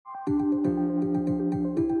Hello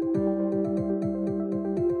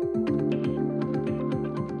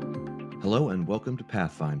and welcome to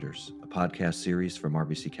Pathfinders, a podcast series from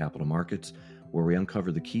RBC Capital Markets, where we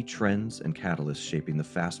uncover the key trends and catalysts shaping the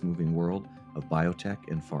fast-moving world of biotech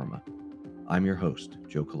and pharma. I'm your host,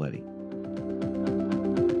 Joe Coletti.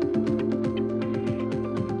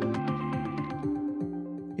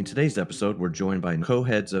 In today's episode, we're joined by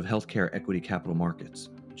co-heads of Healthcare Equity Capital Markets,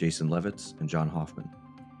 Jason Levitz and John Hoffman.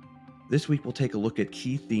 This week, we'll take a look at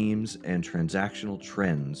key themes and transactional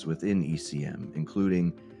trends within ECM,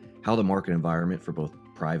 including how the market environment for both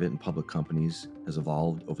private and public companies has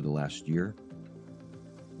evolved over the last year,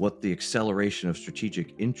 what the acceleration of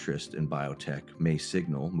strategic interest in biotech may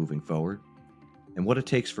signal moving forward, and what it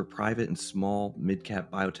takes for private and small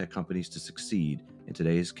mid-cap biotech companies to succeed in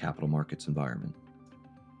today's capital markets environment.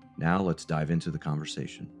 Now let's dive into the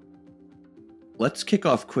conversation. Let's kick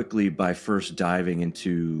off quickly by first diving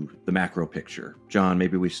into the macro picture. John,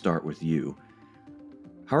 maybe we start with you.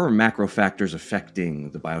 How are macro factors affecting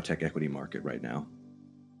the biotech equity market right now?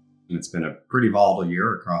 It's been a pretty volatile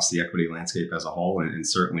year across the equity landscape as a whole, and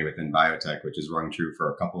certainly within biotech, which has rung true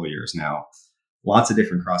for a couple of years now. Lots of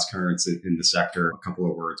different cross currents in the sector. A couple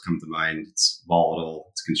of words come to mind. It's volatile,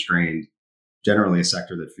 it's constrained. Generally a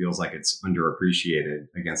sector that feels like it's underappreciated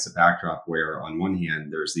against a backdrop where, on one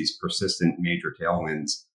hand, there's these persistent major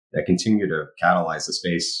tailwinds that continue to catalyze the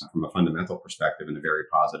space from a fundamental perspective in a very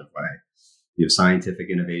positive way. You have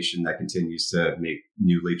scientific innovation that continues to make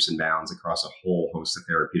new leaps and bounds across a whole host of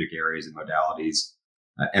therapeutic areas and modalities.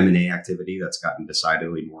 M&A activity that's gotten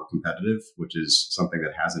decidedly more competitive, which is something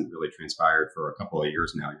that hasn't really transpired for a couple of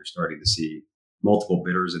years now. You're starting to see multiple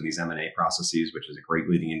bidders in these M&A processes, which is a great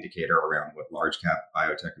leading indicator around what large cap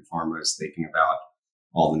biotech and pharma is thinking about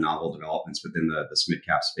all the novel developments within the mid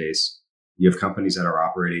cap space. You have companies that are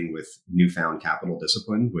operating with newfound capital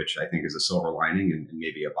discipline, which I think is a silver lining and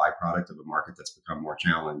maybe a byproduct of a market that's become more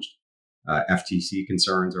challenged. FTC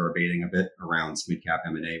concerns are abating a bit around mid-cap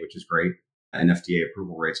M&A, which is great. And FDA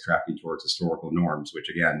approval rates tracking towards historical norms, which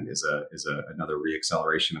again is another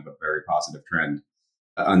reacceleration of a very positive trend.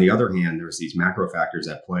 On the other hand, there's these macro factors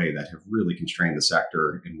at play that have really constrained the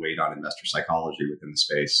sector and weighed on investor psychology within the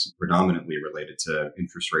space, predominantly related to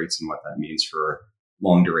interest rates and what that means for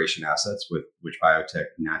long duration assets, with which biotech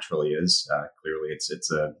naturally is. Clearly,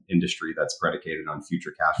 it's an industry that's predicated on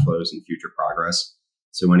future cash flows and future progress.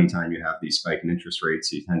 So anytime you have these spike in interest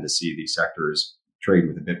rates, you tend to see these sectors trade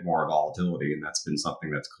with a bit more volatility. And that's been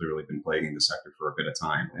something that's clearly been plaguing the sector for a bit of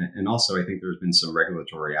time. And also, I think there's been some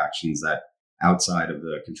regulatory actions that outside of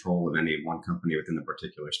the control of any one company within the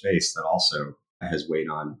particular space that also has weighed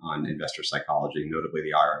on investor psychology, notably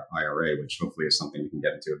the IRA, which hopefully is something we can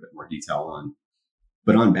get into a bit more detail on.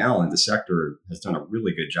 But on balance, the sector has done a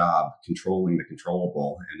really good job controlling the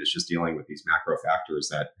controllable, and it's just dealing with these macro factors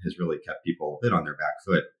that has really kept people a bit on their back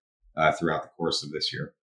foot throughout the course of this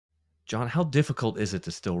year. John, how difficult is it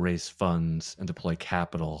to still raise funds and deploy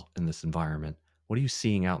capital in this environment? What are you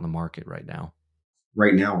seeing out in the market right now?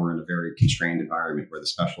 Right now, we're in a very constrained environment where the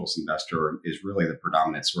specialist investor is really the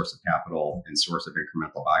predominant source of capital and source of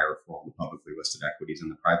incremental buyer for all the publicly listed equities and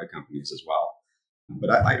the private companies as well. But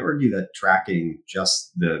I'd argue that tracking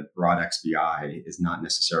just the broad XBI is not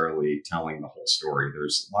necessarily telling the whole story.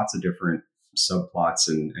 There's lots of different subplots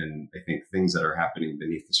and I think things that are happening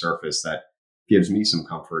beneath the surface that gives me some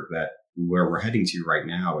comfort that where we're heading to right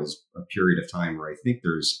now is a period of time where I think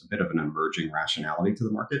there's a bit of an emerging rationality to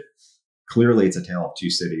the market. Clearly, it's a tale of two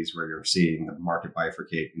cities where you're seeing the market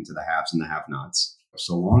bifurcate into the haves and the have-nots.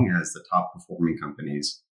 So long as the top performing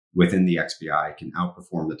companies within the XBI can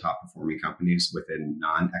outperform the top performing companies within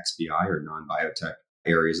non-XBI or non-biotech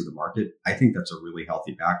areas of the market, I think that's a really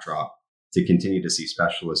healthy backdrop to continue to see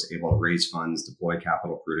specialists able to raise funds, deploy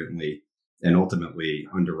capital prudently, and ultimately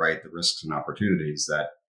underwrite the risks and opportunities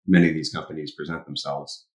that many of these companies present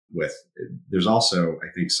themselves with. There's also,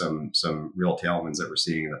 I think, some real tailwinds that we're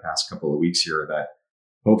seeing in the past couple of weeks here that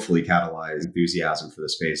hopefully catalyze enthusiasm for the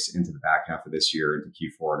space into the back half of this year, into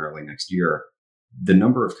Q4 and early next year. The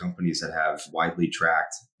number of companies that have widely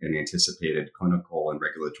tracked and anticipated clinical and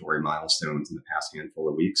regulatory milestones in the past handful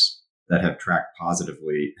of weeks that have tracked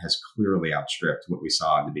positively has clearly outstripped what we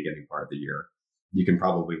saw in the beginning part of the year. You can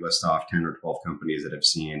probably list off 10 or 12 companies that have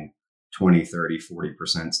seen 20, 30,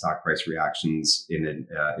 40% stock price reactions in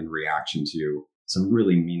reaction to some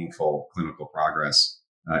really meaningful clinical progress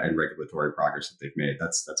and regulatory progress that they've made.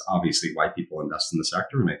 That's obviously why people invest in the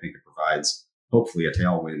sector. And I think it provides hopefully a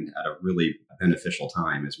tailwind at a really beneficial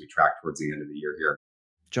time as we track towards the end of the year here.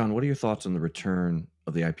 John, what are your thoughts on the return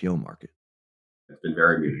of the IPO market? It's been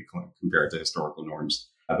very muted compared to historical norms.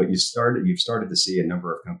 But you've started to see a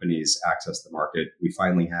number of companies access the market. We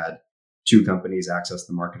finally had two companies access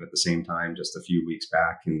the market at the same time just a few weeks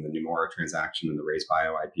back in the Pneumora transaction and the Raise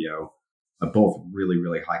Bio IPO. Both really,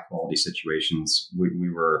 really high quality situations. We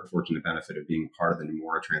were fortunate benefit of being part of the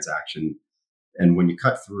Pneumora transaction. And when you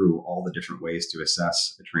cut through all the different ways to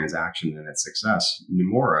assess a transaction and its success,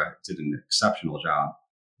 Pneumora did an exceptional job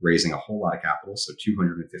raising a whole lot of capital. So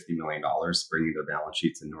 $250 million, bringing their balance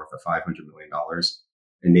sheets in north of $500 million,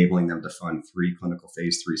 enabling them to fund 3 clinical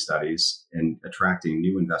phase 3 studies and attracting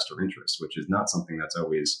new investor interest, which is not something that's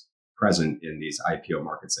always present in these IPO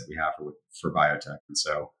markets that we have for biotech. And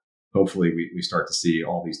so hopefully we start to see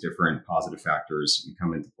all these different positive factors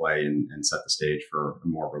come into play and set the stage for a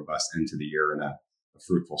more robust end to the year and a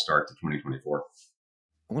fruitful start to 2024.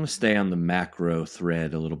 I want to stay on the macro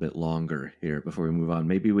thread a little bit longer here before we move on.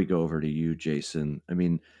 Maybe we go over to you, Jason. I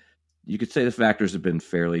mean, you could say the factors have been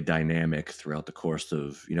fairly dynamic throughout the course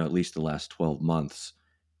of, at least the last 12 months.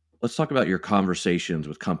 Let's talk about your conversations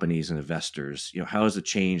with companies and investors. How has it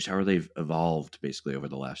changed? How are they evolved basically over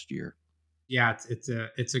the last year? Yeah,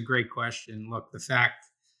 it's a great question. Look, the fact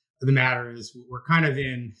of the matter is we're kind of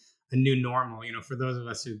in a new normal. For those of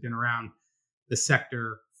us who've been around the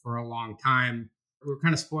sector for a long time, we're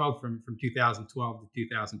kind of spoiled from 2012 to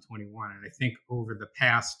 2021. And I think over the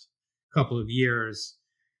past couple of years,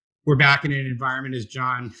 we're back in an environment, as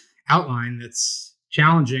John outlined, that's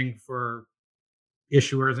challenging for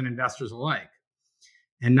issuers and investors alike.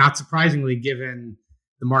 And not surprisingly, given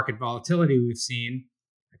the market volatility we've seen,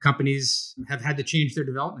 companies have had to change their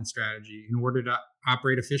development strategy in order to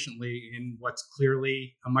operate efficiently in what's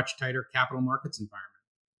clearly a much tighter capital markets environment.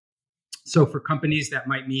 So for companies, that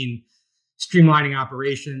might mean streamlining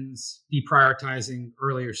operations, deprioritizing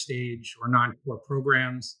earlier stage or non-core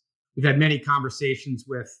programs. We've had many conversations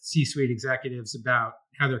with C-suite executives about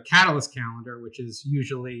how their catalyst calendar, which is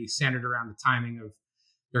usually centered around the timing of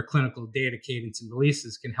their clinical data cadence and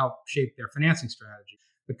releases, can help shape their financing strategy.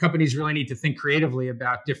 But companies really need to think creatively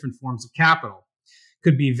about different forms of capital.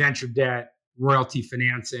 Could be venture debt, royalty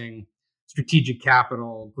financing, strategic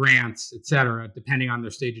capital, grants, et cetera, depending on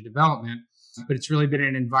their stage of development. But it's really been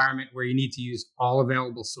an environment where you need to use all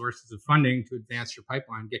available sources of funding to advance your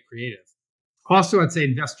pipeline, get creative. Also, I'd say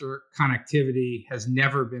investor connectivity has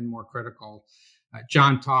never been more critical.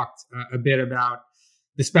 John talked a bit about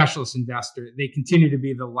the specialist investor. They continue to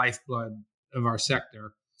be the lifeblood of our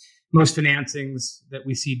sector. Most financings that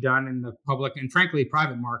we see done in the public and frankly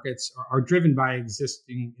private markets are driven by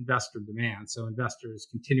existing investor demand. So investors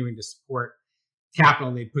continuing to support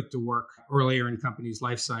capital they put to work earlier in companies'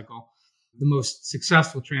 life cycle. The most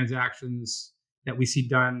successful transactions that we see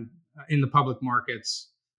done in the public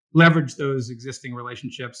markets leverage those existing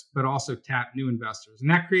relationships, but also tap new investors. And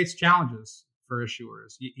that creates challenges for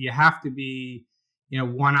issuers. You have to be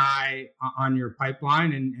one eye on your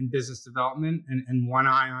pipeline and business development and one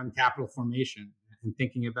eye on capital formation and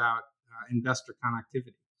thinking about investor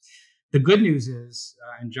connectivity. The good news is,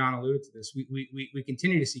 and John alluded to this, we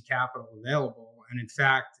continue to see capital available. And in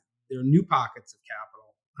fact, there are new pockets of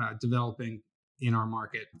capital developing in our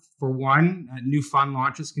market. For one, new fund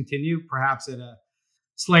launches continue, perhaps at a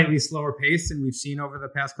slightly slower pace than we've seen over the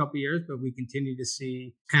past couple of years, but we continue to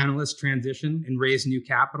see analysts transition and raise new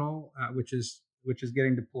capital, which is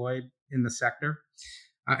getting deployed in the sector.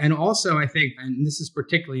 And also, I think, and this is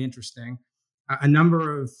particularly interesting, a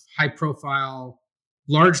number of high-profile,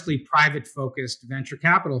 largely private-focused venture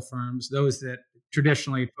capital firms, those that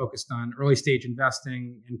traditionally focused on early-stage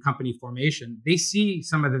investing and company formation, they see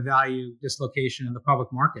some of the value dislocation in the public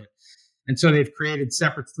market. And so they've created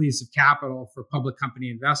separate sleeves of capital for public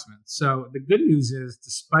company investments. So the good news is,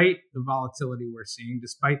 despite the volatility we're seeing,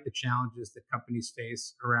 despite the challenges that companies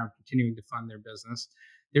face around continuing to fund their business,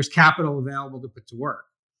 there's capital available to put to work.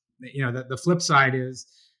 The flip side is,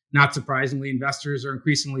 not surprisingly, investors are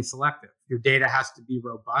increasingly selective. Your data has to be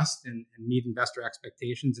robust and meet investor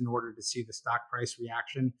expectations in order to see the stock price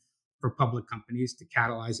reaction for public companies to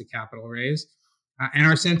catalyze a capital raise. And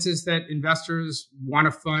our sense is that investors want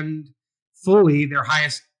to fund fully their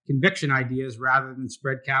highest conviction ideas rather than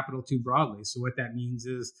spread capital too broadly. So what that means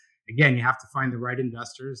is, again, you have to find the right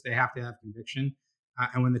investors. They have to have conviction.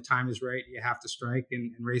 And when the time is right, you have to strike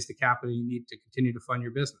and raise the capital you need to continue to fund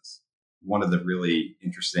your business. One of the really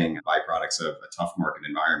interesting byproducts of a tough market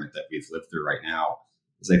environment that we've lived through right now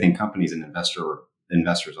is I think companies and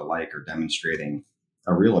investors alike are demonstrating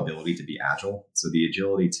a real ability to be agile. So the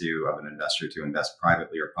agility of an investor to invest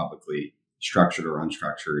privately or publicly, structured or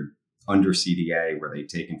unstructured, under CDA, where they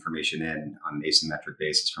take information in on an asymmetric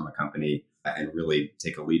basis from a company and really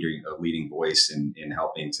take a leading voice in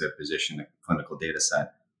helping to position a clinical data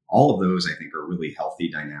set. All of those, I think, are really healthy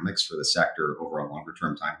dynamics for the sector over a longer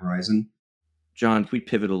term time horizon. John, can we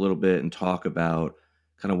pivot a little bit and talk about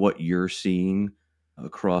kind of what you're seeing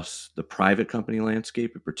across the private company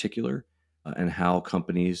landscape in particular, and how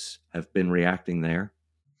companies have been reacting there?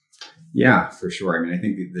 Yeah, for sure. I mean, I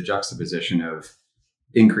think the juxtaposition of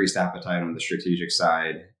increased appetite on the strategic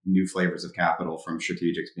side, new flavors of capital from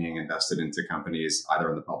strategics being invested into companies, either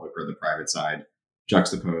on the public or the private side,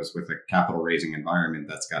 juxtaposed with a capital raising environment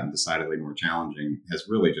that's gotten decidedly more challenging, has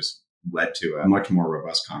really just led to a much more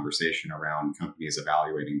robust conversation around companies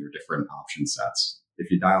evaluating their different option sets. If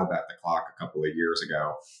you dial back the clock a couple of years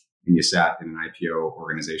ago and you sat in an IPO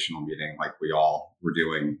organizational meeting like we all were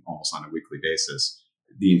doing almost on a weekly basis,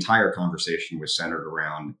 the entire conversation was centered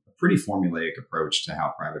around a pretty formulaic approach to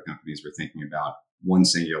how private companies were thinking about one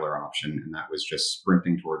singular option, and that was just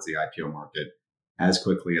sprinting towards the IPO market as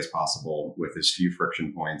quickly as possible with as few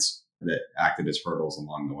friction points that acted as hurdles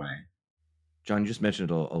along the way. John, you just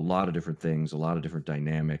mentioned a lot of different things, a lot of different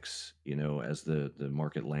dynamics, as the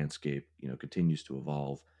market landscape, continues to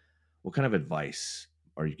evolve. What kind of advice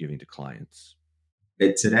are you giving to clients?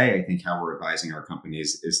 Today, I think how we're advising our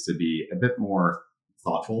companies is to be a bit more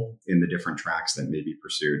thoughtful in the different tracks that may be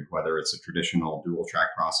pursued, whether it's a traditional dual track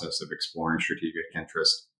process of exploring strategic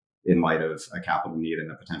interest in light of a capital need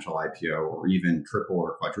and a potential IPO, or even triple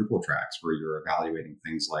or quadruple tracks where you're evaluating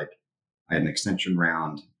things like an extension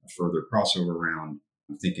round, a further crossover round,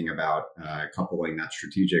 thinking about coupling that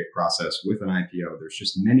strategic process with an IPO. There's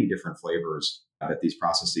just many different flavors that these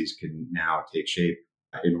processes can now take shape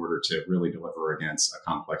in order to really deliver against a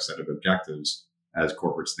complex set of objectives as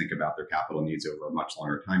corporates think about their capital needs over a much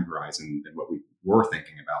longer time horizon than what we were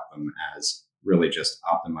thinking about them as really just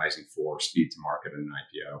optimizing for speed to market in an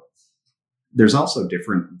IPO. There's also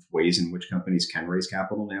different ways in which companies can raise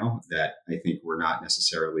capital now that I think were not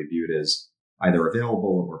necessarily viewed as either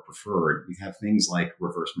available or preferred. We have things like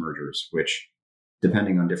reverse mergers, which,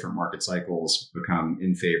 depending on different market cycles, become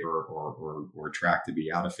in favor or track to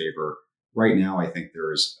be out of favor. Right now, I think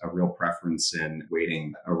there's a real preference in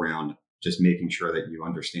waiting around just making sure that you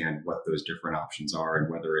understand what those different options are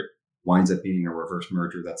and whether it winds up being a reverse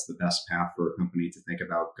merger that's the best path for a company to think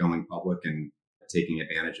about going public and taking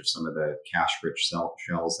advantage of some of the cash-rich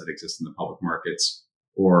shells that exist in the public markets,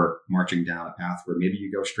 or marching down a path where maybe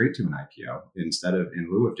you go straight to an IPO in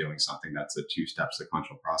lieu of doing something that's a two-step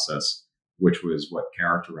sequential process, which was what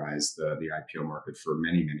characterized the IPO market for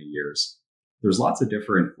many, many years. There's lots of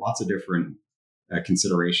different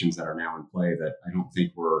considerations that are now in play that I don't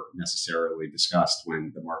think were necessarily discussed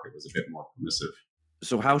when the market was a bit more permissive.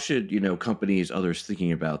 So how should, companies, others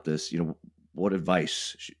thinking about this, what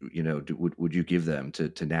advice, would you give them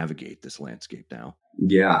to navigate this landscape now?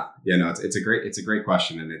 Yeah, no, it's a great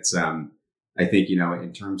question. And it's, I think,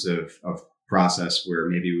 in terms of process where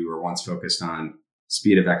maybe we were once focused on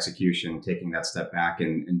speed of execution, taking that step back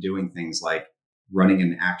and doing things like running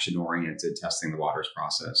an action-oriented testing the waters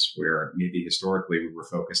process, where maybe historically we were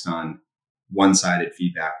focused on one-sided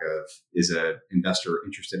feedback of, is an investor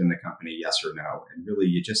interested in the company, yes or no? And really,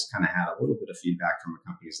 you just kind of had a little bit of feedback from a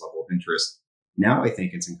company's level of interest. Now, I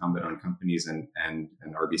think it's incumbent on companies and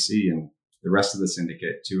RBC and the rest of the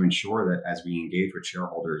syndicate to ensure that as we engage with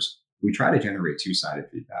shareholders, we try to generate two-sided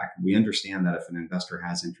feedback. We understand that if an investor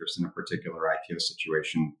has interest in a particular IPO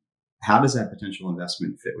situation, how does that potential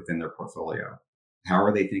investment fit within their portfolio? How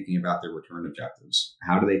are they thinking about their return objectives?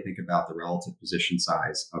 How do they think about the relative position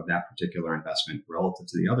size of that particular investment relative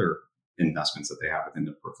to the other investments that they have within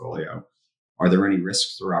the portfolio? Are there any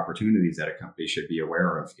risks or opportunities that a company should be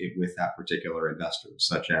aware of with that particular investor,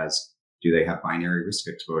 such as, do they have binary risk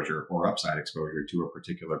exposure or upside exposure to a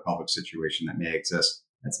particular public situation that may exist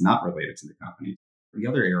that's not related to the company? The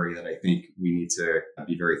other area that I think we need to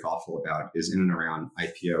be very thoughtful about is in and around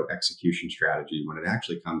IPO execution strategy when it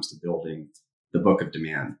actually comes to building the book of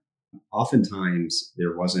demand. Oftentimes,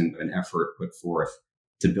 there wasn't an effort put forth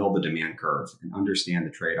to build the demand curve and understand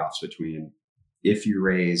the trade-offs between, if you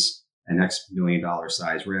raise an X $1 million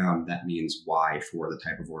size round, that means Y for the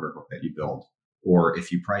type of order book that you build. Or if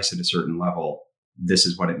you price at a certain level, this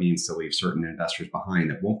is what it means to leave certain investors behind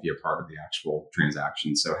that won't be a part of the actual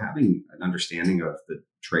transaction. So having an understanding of the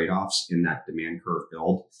trade-offs in that demand curve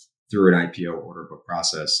build through an IPO order book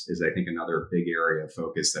process is, I think, another big area of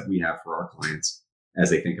focus that we have for our clients as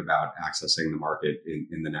they think about accessing the market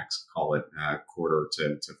in the next, call it, quarter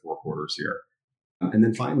to 4 quarters here. And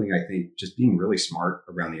then finally, I think just being really smart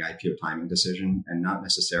around the IPO timing decision and not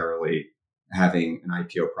necessarily having an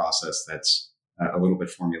IPO process that's a little bit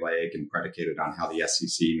formulaic and predicated on how the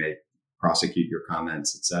SEC may prosecute your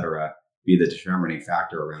comments, et cetera, be the determining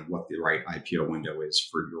factor around what the right IPO window is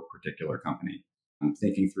for your particular company. I'm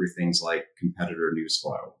thinking through things like competitor news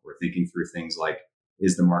flow. We're thinking through things like,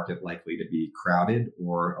 is the market likely to be crowded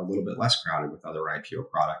or a little bit less crowded with other IPO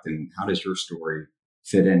product? And how does your story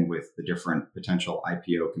fit in with the different potential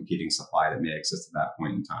IPO competing supply that may exist at that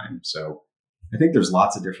point in time? So I think there's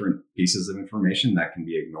lots of different pieces of information that can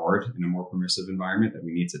be ignored in a more permissive environment that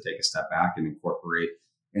we need to take a step back and incorporate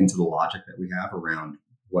into the logic that we have around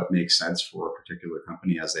what makes sense for a particular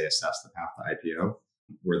company as they assess the path to IPO,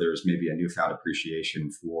 where there's maybe a newfound appreciation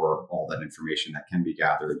for all that information that can be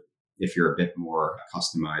gathered if you're a bit more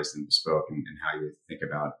customized and bespoke in how you think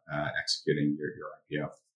about executing your IPO.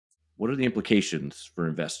 What are the implications for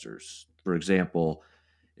investors? For example,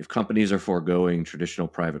 if companies are foregoing traditional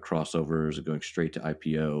private crossovers and going straight to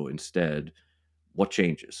IPO instead, what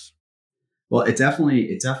changes? Well, it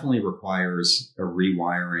definitely requires a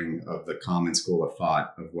rewiring of the common school of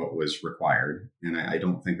thought of what was required. And I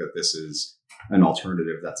don't think that this is an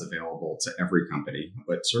alternative that's available to every company.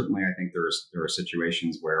 But certainly I think there are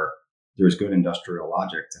situations where there's good industrial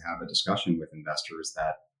logic to have a discussion with investors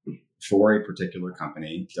that for a particular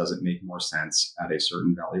company, does it make more sense at a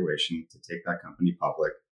certain valuation to take that company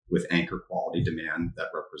public with anchor quality demand that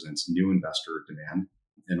represents new investor demand,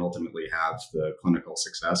 and ultimately have the clinical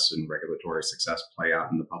success and regulatory success play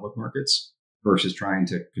out in the public markets versus trying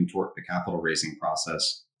to contort the capital raising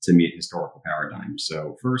process to meet historical paradigms.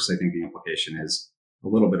 So first, I think the implication is a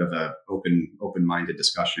little bit of a open-minded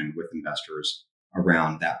discussion with investors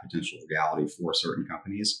around that potential reality for certain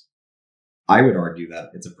companies. I would argue that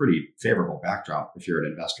it's a pretty favorable backdrop if you're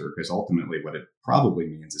an investor, because ultimately what it probably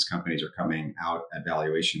means is companies are coming out at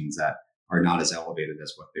valuations that are not as elevated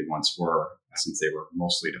as what they once were, since they were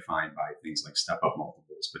mostly defined by things like step-up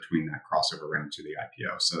multiples between that crossover round to the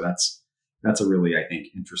IPO. So that's a really, I think,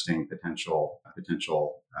 interesting potential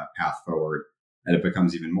path forward. And it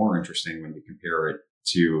becomes even more interesting when you compare it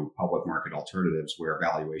to public market alternatives where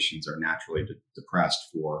valuations are naturally depressed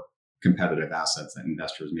for competitive assets that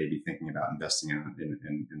investors may be thinking about investing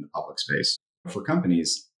in the public space. For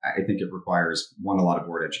companies, I think it requires, one, a lot of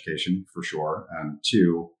board education for sure.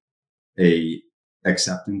 Two, a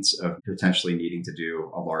acceptance of potentially needing to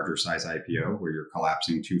do a larger size IPO where you're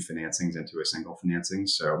collapsing two financings into a single financing.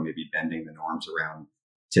 So maybe bending the norms around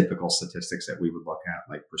typical statistics that we would look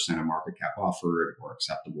at, like percent of market cap offered or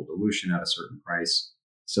acceptable dilution at a certain price.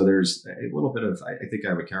 So there's a little bit of, I think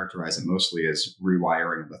I would characterize it mostly as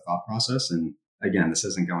rewiring of the thought process. And again, this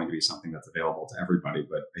isn't going to be something that's available to everybody,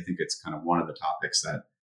 but I think it's kind of one of the topics that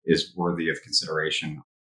is worthy of consideration.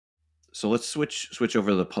 So let's switch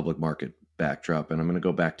over to the public market backdrop, and I'm going to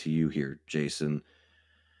go back to you here, Jason.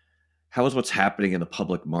 How is what's happening in the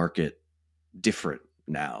public market different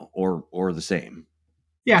now, or the same?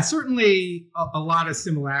 Yeah, certainly a lot of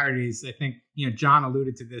similarities. I think John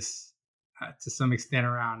alluded to this to some extent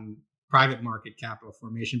around private market capital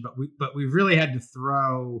formation, but we've really had to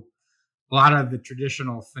throw a lot of the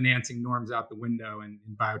traditional financing norms out the window in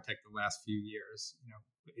biotech the last few years.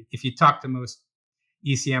 If you talk to most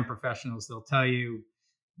ECM professionals, they'll tell you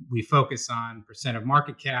we focus on percent of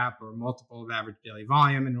market cap or multiple of average daily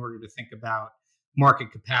volume in order to think about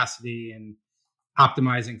market capacity and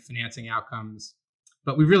optimizing financing outcomes.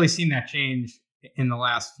 But we've really seen that change in the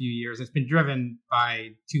last few years. It's been driven by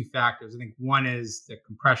two factors. I think one is the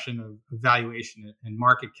compression of valuation and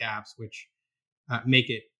market caps, which make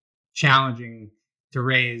it challenging to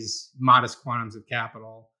raise modest quantums of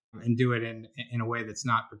capital and do it in a way that's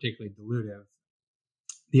not particularly dilutive.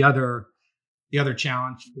 The other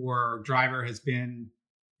challenge or driver has been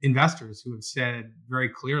investors who have said very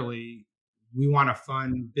clearly, we want to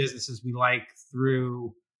fund businesses we like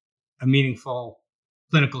through a meaningful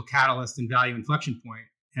clinical catalyst and value inflection point.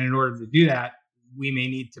 And in order to do that, we may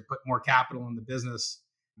need to put more capital in the business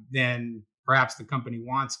than perhaps the company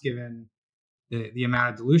wants, given the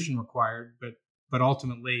amount of dilution required. But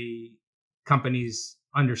ultimately, companies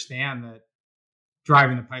understand that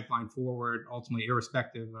driving the pipeline forward, ultimately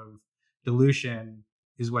irrespective of dilution,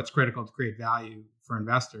 is what's critical to create value for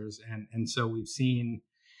investors. And so we've seen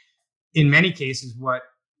in many cases what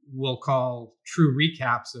we'll call true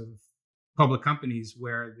recaps of public companies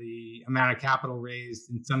where the amount of capital raised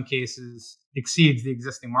in some cases exceeds the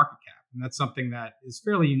existing market cap. And that's something that is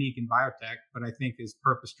fairly unique in biotech, but I think is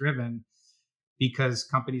purpose driven because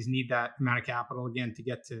companies need that amount of capital, again, to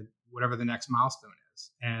get to whatever the next milestone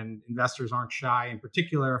is. And investors aren't shy, in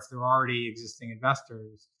particular, if they're already existing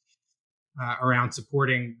investors, around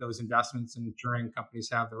supporting those investments and ensuring companies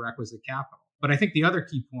have the requisite capital. But I think the other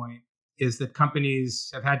key point is that companies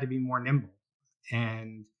have had to be more nimble.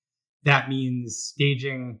 And that means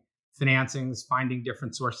staging financings, finding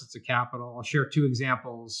different sources of capital. I'll share two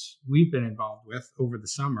examples we've been involved with over the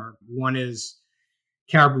summer. One is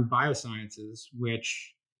Caribou Biosciences,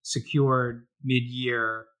 which secured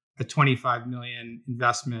mid-year a $25 million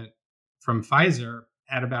investment from Pfizer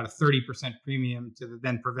at about a 30% premium to the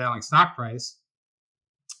then prevailing stock price.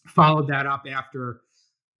 Followed that up after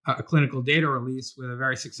a clinical data release with a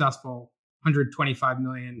very successful $125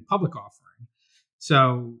 million public offering.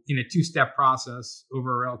 So in a two-step process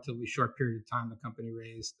over a relatively short period of time, the company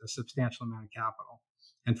raised a substantial amount of capital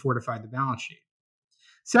and fortified the balance sheet.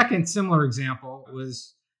 Second similar example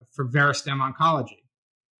was for Veristem Oncology.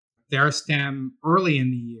 Veristem early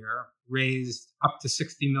in the year raised up to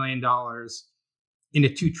 $60 million in a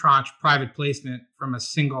two-tranche private placement from a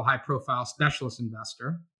single high-profile specialist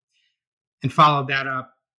investor, and followed that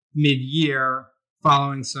up mid-year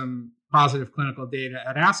following some positive clinical data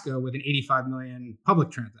at ASCO with an $85 million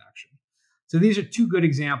public transaction. So these are two good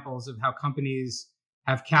examples of how companies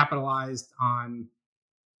have capitalized on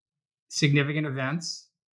significant events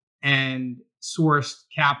and sourced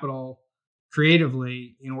capital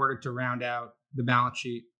creatively in order to round out the balance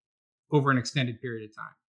sheet over an extended period of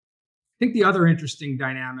time. I think the other interesting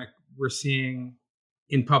dynamic we're seeing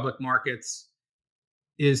in public markets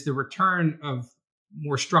is the return of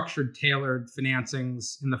more structured, tailored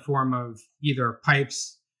financings in the form of either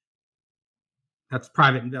PIPEs, that's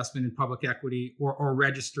private investment in public equity, or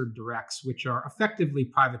registered directs, which are effectively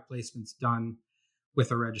private placements done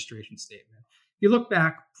with a registration statement. If you look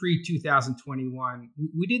back pre-2021,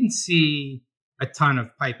 we didn't see a ton of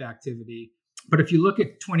PIPE activity. But if you look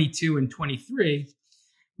at 22 and 23,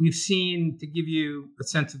 we've seen, to give you a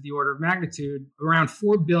sense of the order of magnitude, around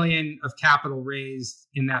 $4 billion of capital raised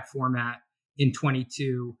in that format in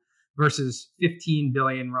 22 versus $15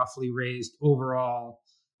 billion roughly raised overall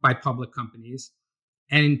by public companies.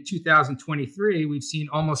 And in 2023, we've seen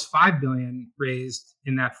almost $5 billion raised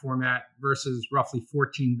in that format versus roughly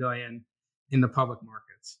 $14 billion in the public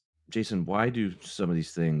markets. Jason, why do some of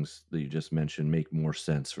these things that you just mentioned make more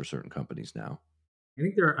sense for certain companies now? I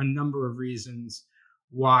think there are a number of reasons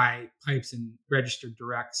why PIPEs and registered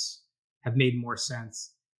directs have made more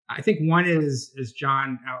sense. I think one is, as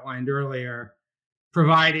John outlined earlier,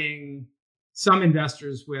 providing some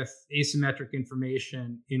investors with asymmetric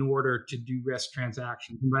information in order to do risk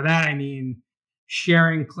transactions. And by that, I mean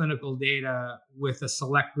sharing clinical data with a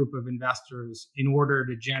select group of investors in order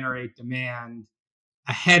to generate demand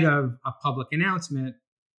ahead of a public announcement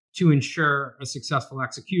to ensure a successful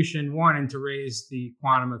execution, one, and to raise the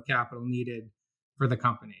quantum of capital needed for the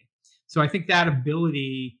company. So I think that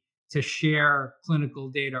ability to share clinical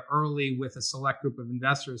data early with a select group of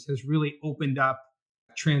investors has really opened up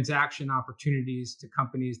transaction opportunities to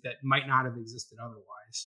companies that might not have existed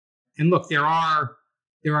otherwise. And look, there are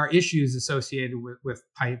issues associated with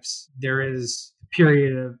PIPEs. There is a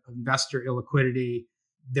period of investor illiquidity.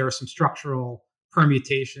 There are some structural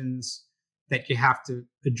permutations that you have to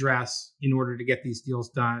address in order to get these deals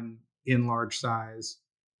done in large size.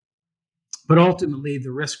 But ultimately,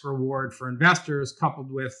 the risk reward for investors,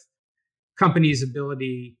 coupled with companies'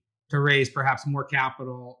 ability to raise perhaps more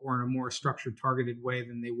capital or in a more structured, targeted way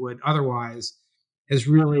than they would otherwise, has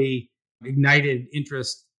really ignited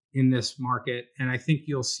interest in this market. And I think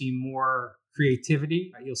you'll see more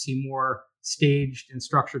creativity. You'll see more staged and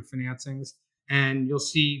structured financings. And you'll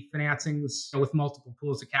see financings with multiple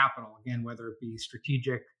pools of capital, again, whether it be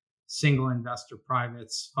strategic, single investor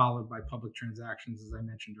privates, followed by public transactions, as I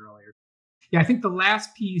mentioned earlier. Yeah, I think the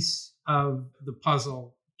last piece of the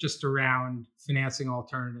puzzle just around financing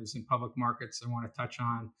alternatives in public markets I want to touch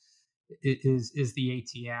on is the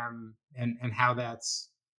ATM and how that's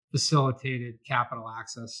facilitated capital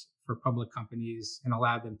access for public companies and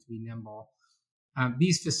allowed them to be nimble.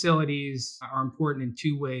 These facilities are important in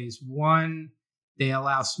two ways. One, they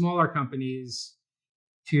allow smaller companies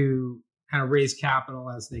to kind of raise capital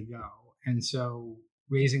as they go. And so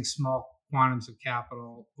raising small quantums of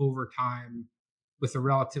capital over time with a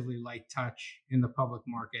relatively light touch in the public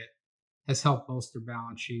market has helped bolster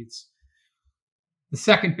balance sheets. The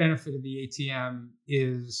second benefit of the ATM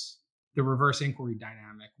is the reverse inquiry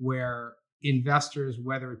dynamic, where investors,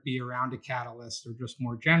 whether it be around a catalyst or just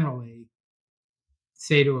more generally,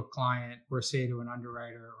 say to a client or say to an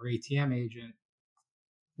underwriter or ATM agent,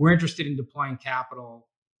 we're interested in deploying capital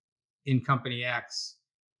in company X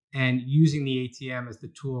and using the ATM as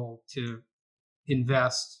the tool to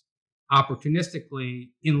invest opportunistically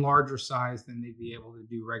in larger size than they'd be able to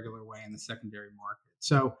do regular way in the secondary market.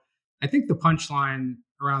 So I think the punchline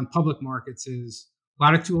around public markets is a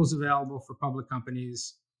lot of tools available for public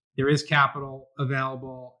companies. There is capital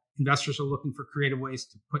available. Investors are looking for creative ways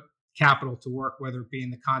to put capital to work, whether it be in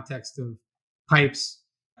the context of PIPEs,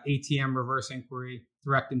 ATM, reverse inquiry,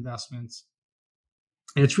 direct investments.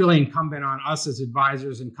 And it's really incumbent on us as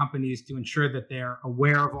advisors and companies to ensure that they're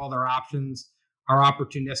aware of all their options, are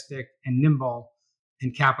opportunistic and nimble,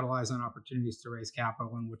 and capitalize on opportunities to raise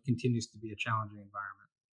capital in what continues to be a challenging environment.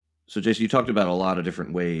 So, Jason, you talked about a lot of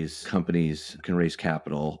different ways companies can raise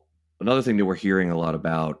capital. Another thing that we're hearing a lot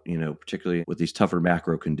about, particularly with these tougher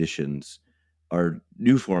macro conditions, are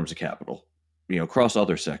new forms of capital, across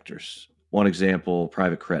other sectors. One example,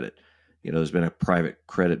 private credit. There's been a private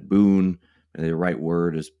credit boon, and the right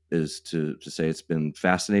word is to say it's been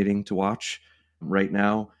fascinating to watch right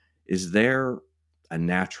now. Is there a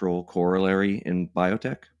natural corollary in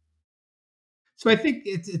biotech? So I think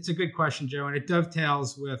it's a good question, Joe, and it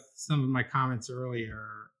dovetails with some of my comments earlier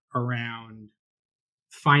around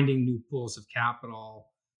finding new pools of capital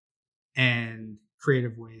and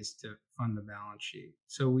creative ways to fund the balance sheet.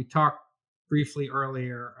 So we talked briefly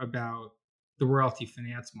earlier about the royalty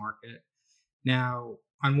finance market. Now,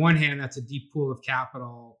 on one hand, that's a deep pool of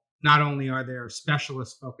capital. Not only are there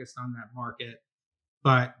specialists focused on that market,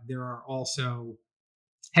 but there are also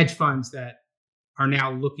hedge funds that are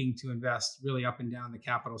now looking to invest really up and down the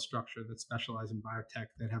capital structure that specialize in biotech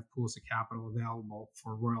that have pools of capital available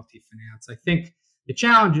for royalty finance. I think the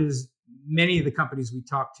challenge is many of the companies we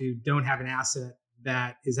talk to don't have an asset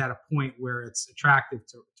that is at a point where it's attractive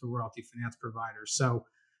to royalty finance providers. So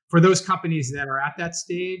for those companies that are at that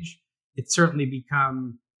stage, it's certainly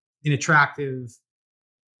become an attractive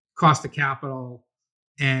cost of capital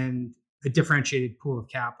and a differentiated pool of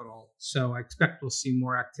capital. So I expect we'll see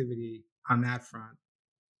more activity on that front.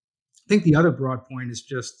 I think the other broad point is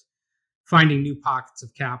just finding new pockets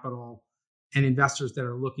of capital and investors that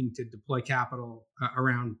are looking to deploy capital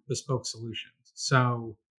around bespoke solutions.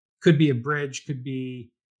 So could be a bridge, could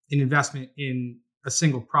be an investment in a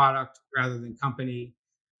single product rather than company,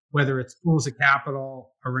 whether it's pools of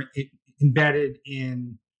capital or embedded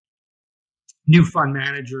in new fund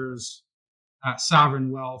managers,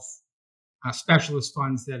 sovereign wealth, specialist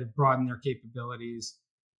funds that have broadened their capabilities.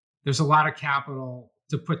 There's a lot of capital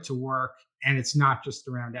to put to work, and it's not just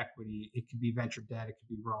around equity. It could be venture debt, it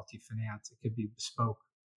could be royalty finance, it could be bespoke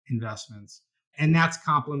investments. And that's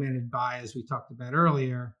complemented by, as we talked about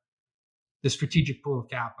earlier, the strategic pool of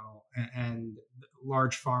capital and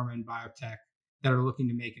large pharma and biotech that are looking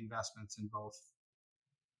to make investments in both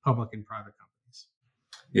public and private companies.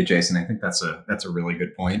 Yeah, Jason, I think that's a really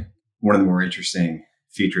good point. One of the more interesting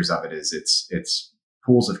features of it is it's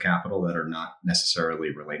pools of capital that are not necessarily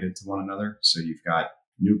related to one another. So you've got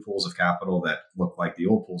new pools of capital that look like the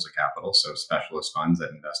old pools of capital, so specialist funds that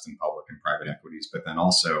invest in public and private equities, but then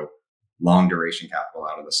also long duration capital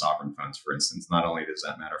out of the sovereign funds, for instance. Not only does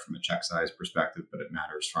that matter from a check size perspective, but it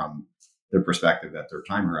matters from the perspective that their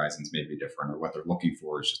time horizons may be different, or what they're looking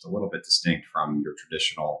for is just a little bit distinct from your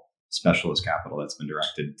traditional specialist capital that's been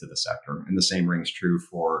directed to the sector. And the same rings true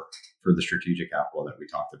for the strategic capital that we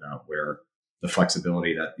talked about, where the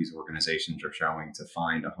flexibility that these organizations are showing to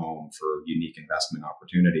find a home for unique investment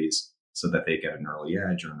opportunities so that they get an early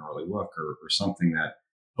edge or an early look or something that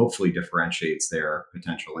hopefully differentiates their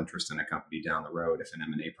potential interest in a company down the road if an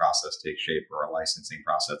M&A process takes shape or a licensing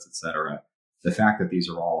process, et cetera. The fact that these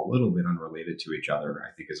are all a little bit unrelated to each other,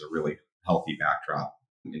 I think, is a really healthy backdrop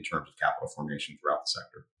in terms of capital formation throughout the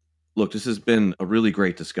sector. Look, this has been a really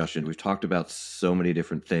great discussion. We've talked about so many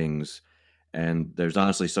different things, and there's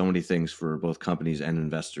honestly so many things for both companies and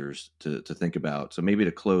investors to think about. So maybe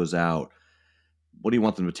to close out, what do you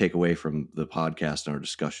want them to take away from the podcast and our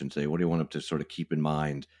discussion today? What do you want them to sort of keep in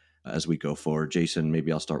mind as we go forward? Jason,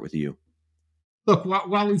 maybe I'll start with you. Look,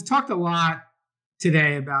 while we've talked a lot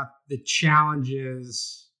today about the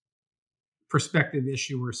challenges prospective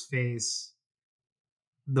issuers face,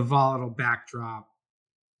 the volatile backdrop,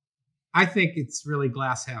 I think it's really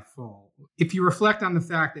glass half full. If you reflect on the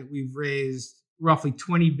fact that we've raised roughly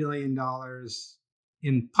 $20 billion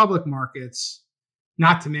in public markets,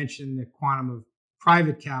 not to mention the quantum of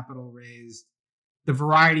private capital raised, the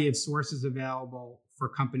variety of sources available for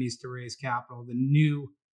companies to raise capital, the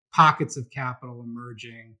new pockets of capital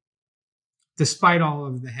emerging, despite all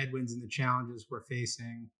of the headwinds and the challenges we're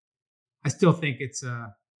facing, I still think it's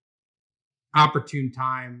an opportune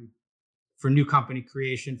time for new company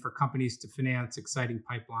creation, for companies to finance exciting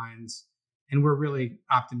pipelines. And we're really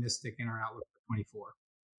optimistic in our outlook for 24.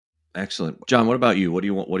 Excellent. John, what about you? What do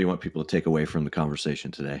you want people to take away from the conversation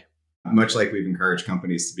today? Much like we've encouraged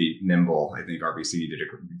companies to be nimble, I think RBC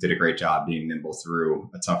did a great job being nimble through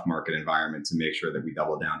a tough market environment to make sure that we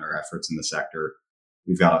double down our efforts in the sector.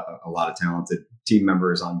 We've got a lot of talented team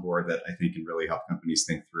members on board that I think can really help companies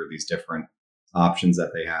think through these different options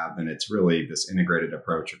that they have. And it's really this integrated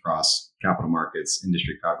approach across capital markets,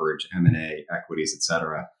 industry coverage, M&A, equities, et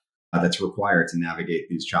cetera, that's required to navigate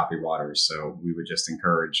these choppy waters. So we would just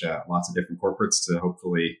encourage lots of different corporates to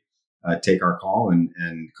hopefully take our call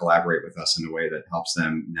and collaborate with us in a way that helps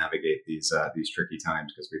them navigate these tricky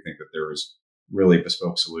times, because we think that there is really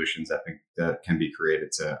bespoke solutions that can be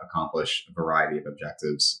created to accomplish a variety of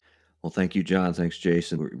objectives. Well, thank you, John. Thanks,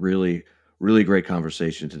 Jason. Really, really great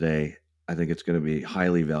conversation today. I think it's going to be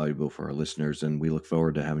highly valuable for our listeners, and we look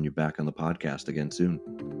forward to having you back on the podcast again soon.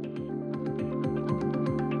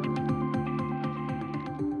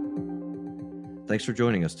 Thanks for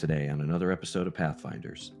joining us today on another episode of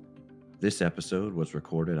Pathfinders. This episode was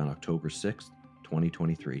recorded on October 6th,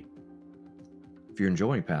 2023. If you're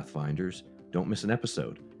enjoying Pathfinders, don't miss an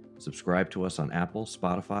episode. Subscribe to us on Apple,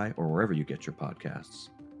 Spotify, or wherever you get your podcasts.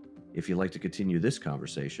 If you'd like to continue this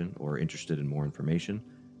conversation or are interested in more information,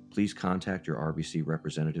 please contact your RBC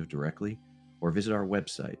representative directly or visit our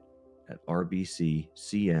website at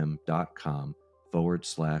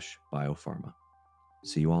rbccm.com/biopharma.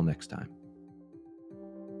 See you all next time.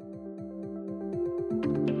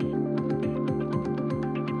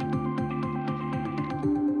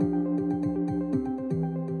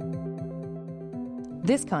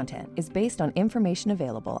 This content is based on information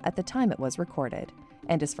available at the time it was recorded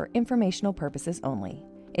and is for informational purposes only.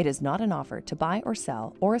 It is not an offer to buy or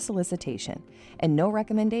sell or a solicitation, and no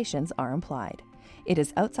recommendations are implied. It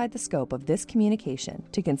is outside the scope of this communication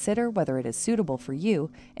to consider whether it is suitable for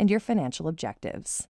you and your financial objectives.